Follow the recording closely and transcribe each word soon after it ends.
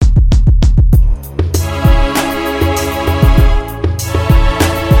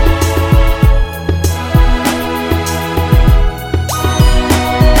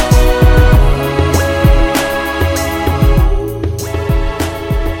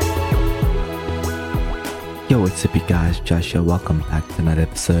what's up you guys, Joshua. Welcome back to another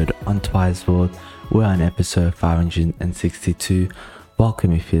episode on Twice World. We're on episode 562.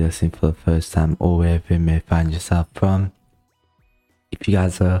 Welcome if you're listening for the first time or wherever you may find yourself from. If you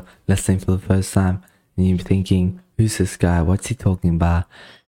guys are listening for the first time and you're thinking, who's this guy, what's he talking about,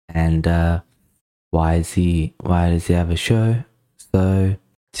 and why does he have a show? So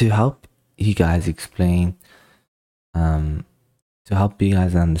to help you guys explain, to help you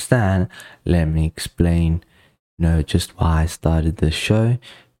guys understand, let me explain, just why I started this show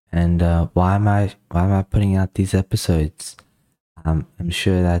and why am I putting out these episodes. I'm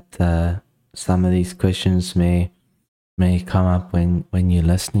sure that some of these questions may come up when you're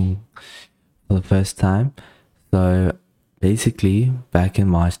listening for the first time. So basically, back in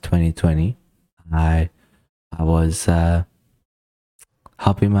March 2020, I was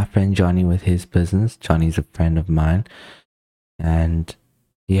helping my friend Johnny with his business. Johnny's a friend of mine, and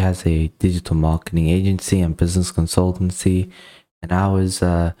he has a digital marketing agency and business consultancy, and I was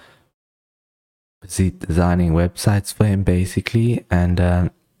busy designing websites for him basically, and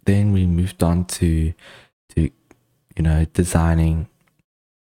then we moved on to designing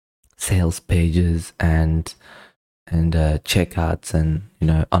sales pages and checkouts and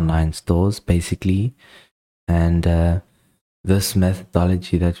online stores basically. And this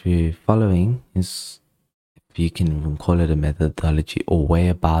methodology that we're following is, if you can even call it a methodology or way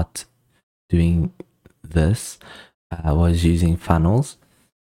about doing this, was using funnels,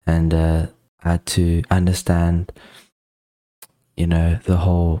 and I had to understand the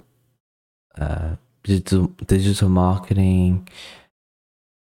whole digital marketing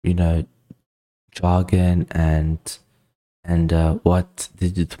jargon and what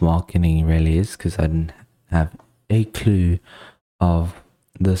digital marketing really is, because I didn't have a clue of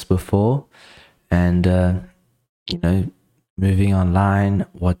this before. And moving online,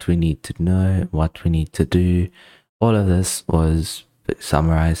 what we need to know, what we need to do, all of this was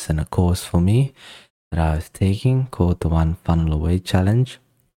summarized in a course for me that I was taking called the One Funnel Away Challenge.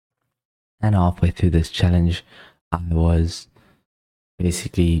 And halfway through this challenge, I was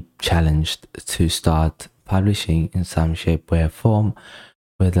basically challenged to start publishing in some shape, way, or form,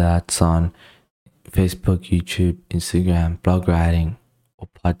 whether that's on Facebook, YouTube, Instagram, blog writing, or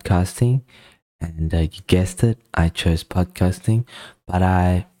podcasting. And you guessed it, I chose podcasting. But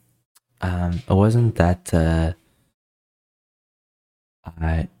I wasn't that.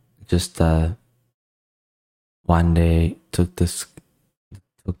 I just one day took this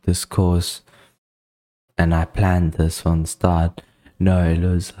course, and I planned this from the start. No, it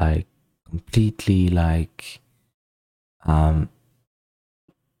was like completely like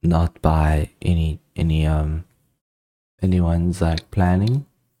not by anyone's like planning.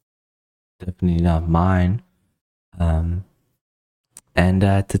 Definitely not mine. And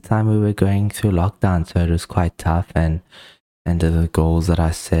at the time we were going through lockdown, so it was quite tough, and the goals that I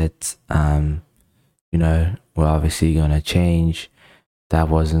set were obviously gonna change. That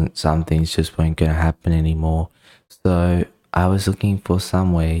wasn't, some things just weren't gonna happen anymore. So I was looking for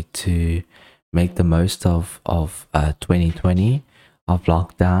some way to make the most of 2020, of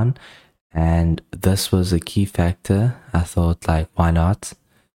lockdown, and this was a key factor. I thought, like, why not?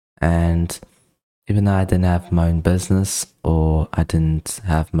 And even though I didn't have my own business, or I didn't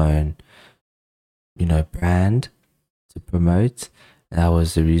have my own brand to promote, that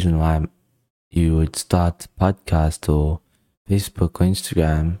was the reason why you would start a podcast or Facebook or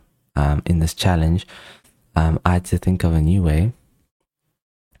Instagram in this challenge. I had to think of a new way,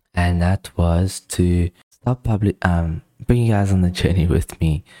 and that was to start bring you guys on the journey with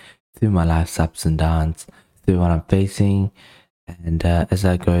me through my life's ups and downs, through what I'm facing, and as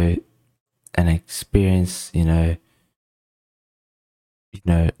I go and experience the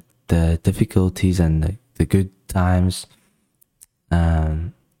difficulties and the good times,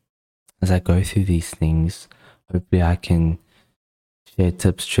 as I go through these things, hopefully I can share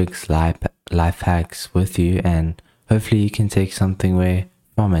tips, tricks, life hacks with you, and hopefully you can take something away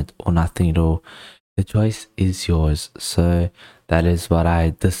from it or nothing at all. The choice is yours. So that is what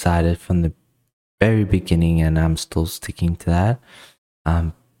I decided from the very beginning, and I'm still sticking to that.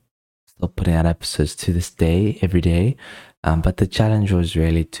 I'm still putting out episodes to this day, every day, but the challenge was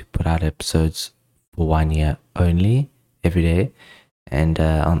really to put out episodes for 1 year only, every day. And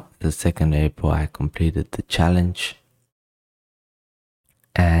on the 2nd April I completed the challenge,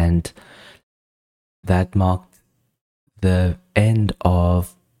 and that marked the end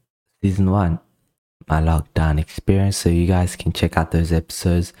of season 1, my lockdown experience. So you guys can check out those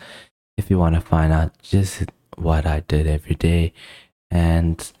episodes if you want to find out just what I did every day.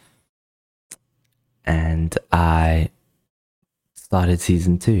 And I started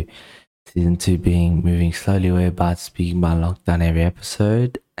season 2, Season 2 being moving slowly, we're about speaking about lockdown every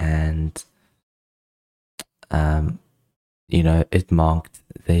episode, and it marked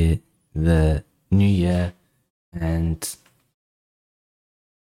the new year and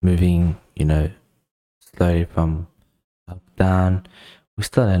moving, slowly from lockdown. We're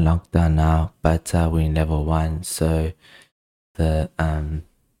still in lockdown now, but we're in level 1, so the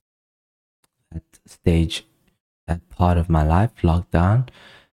that stage, that part of my life, lockdown,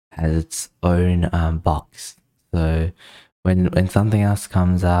 has its own box. So when something else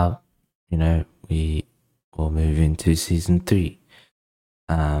comes out, we will move into season 3.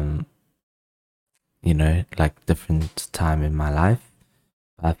 Like different time in my life.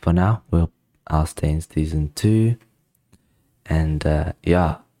 But for now, I'll stay in season 2. And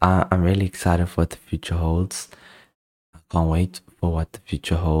I'm really excited for what the future holds. I can't wait for what the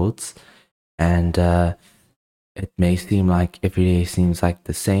future holds. And it may seem like every day seems like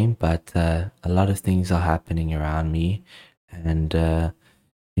the same, but a lot of things are happening around me. And,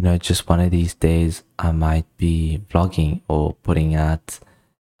 just one of these days, I might be vlogging or putting out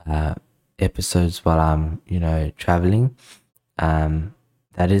episodes while I'm, traveling.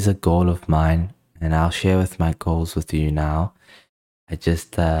 That is a goal of mine, and I'll share with my goals with you now. I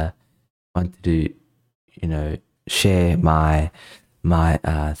just wanted to, share my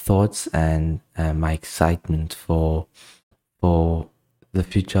thoughts and my excitement for the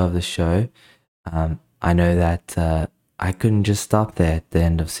future of the show. I know that I couldn't just stop there at the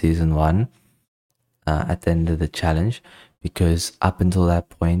end of season 1, at the end of the challenge, because up until that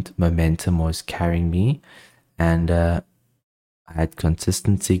point, momentum was carrying me, and I had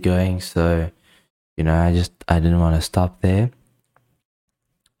consistency going. So, I didn't want to stop there.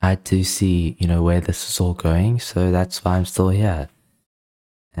 I had to see, where this is all going. So that's why I'm still here.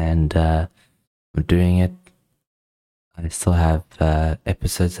 And I'm doing it. I still have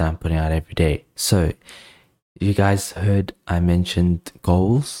episodes that I'm putting out every day. So you guys heard I mentioned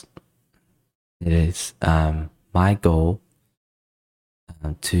goals. It is my goal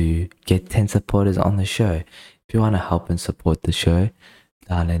to get 10 supporters on the show. If you want to help and support the show,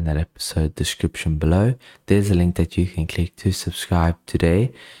 down in that episode description below, there's a link that you can click to subscribe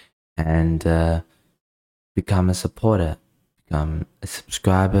today and become a supporter, become a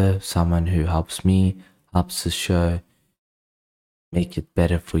subscriber, someone who helps me, helps the show, make it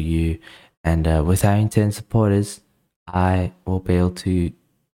better for you. And with our 10 supporters, I will be able to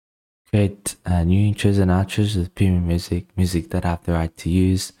create new intros and outros with premium music that I have the right to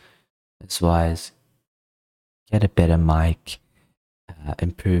use, as well as get a better mic,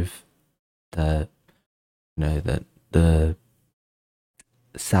 improve the the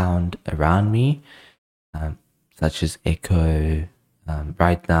sound around me, such as echo.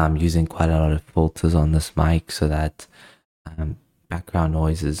 Right now I'm using quite a lot of filters on this mic so that background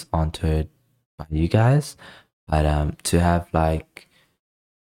noises aren't heard by you guys, but to have like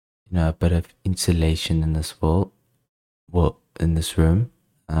a bit of insulation in this in this room,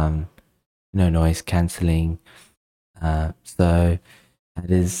 noise cancelling. So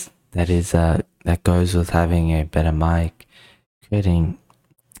that goes with having a better mic, creating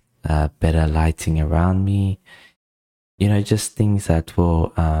better lighting around me. Just things that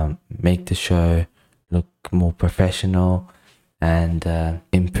will make the show look more professional and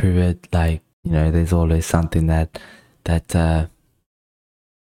improve it. Like, there's always something that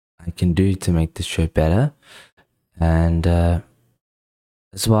I can do to make the show better. And as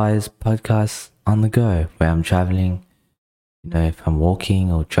well as podcasts on the go where I'm traveling, if I'm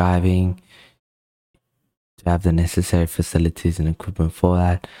walking or driving, to have the necessary facilities and equipment for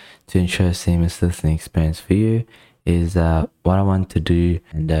that to ensure a seamless listening experience for you is what I want to do,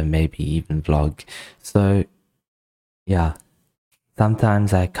 and maybe even vlog. So yeah,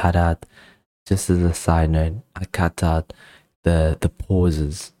 sometimes I cut out, just as a side note, I cut out the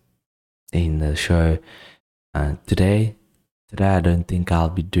pauses in the show. Today I don't think I'll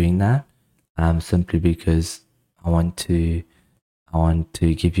be doing that, simply because I want to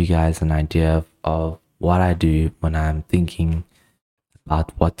give you guys an idea of what I do when I'm thinking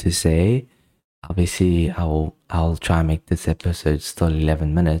about what to say. Obviously, I'll try and make this episode still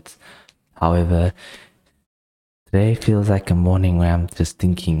 11 minutes. However, today feels like a morning where I'm just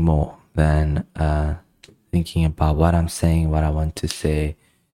thinking more than thinking about what I'm saying, what I want to say.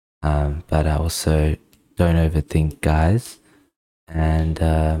 But I also don't overthink, guys. And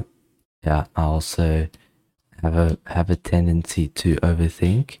I also have a tendency to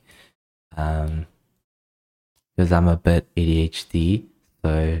overthink, because I'm a bit ADHD.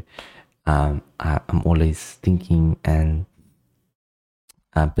 So I'm always thinking and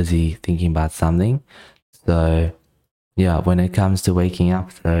busy thinking about something. So yeah, when it comes to waking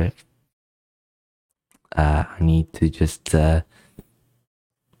up, so I need to just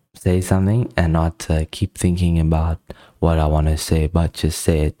say something and not keep thinking about what I want to say, but just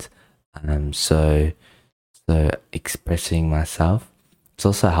say it. So expressing myself, it's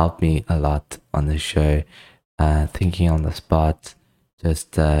also helped me a lot on the show. Thinking on the spot,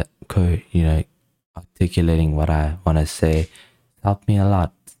 just articulating what I want to say helped me a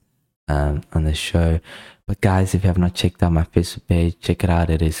lot on the show. But guys, if you have not checked out my Facebook page, check it out.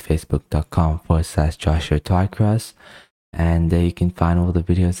 It is facebook.com/Joshua Twycross. And there you can find all the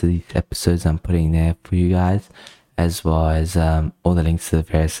videos of these episodes I'm putting there for you guys, as well as all the links to the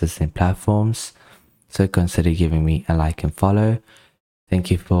various listening platforms. So consider giving me a like and follow.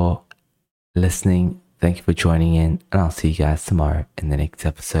 Thank you for listening. Thank you for joining in. And I'll see you guys tomorrow in the next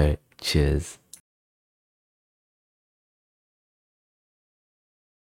episode. Cheers.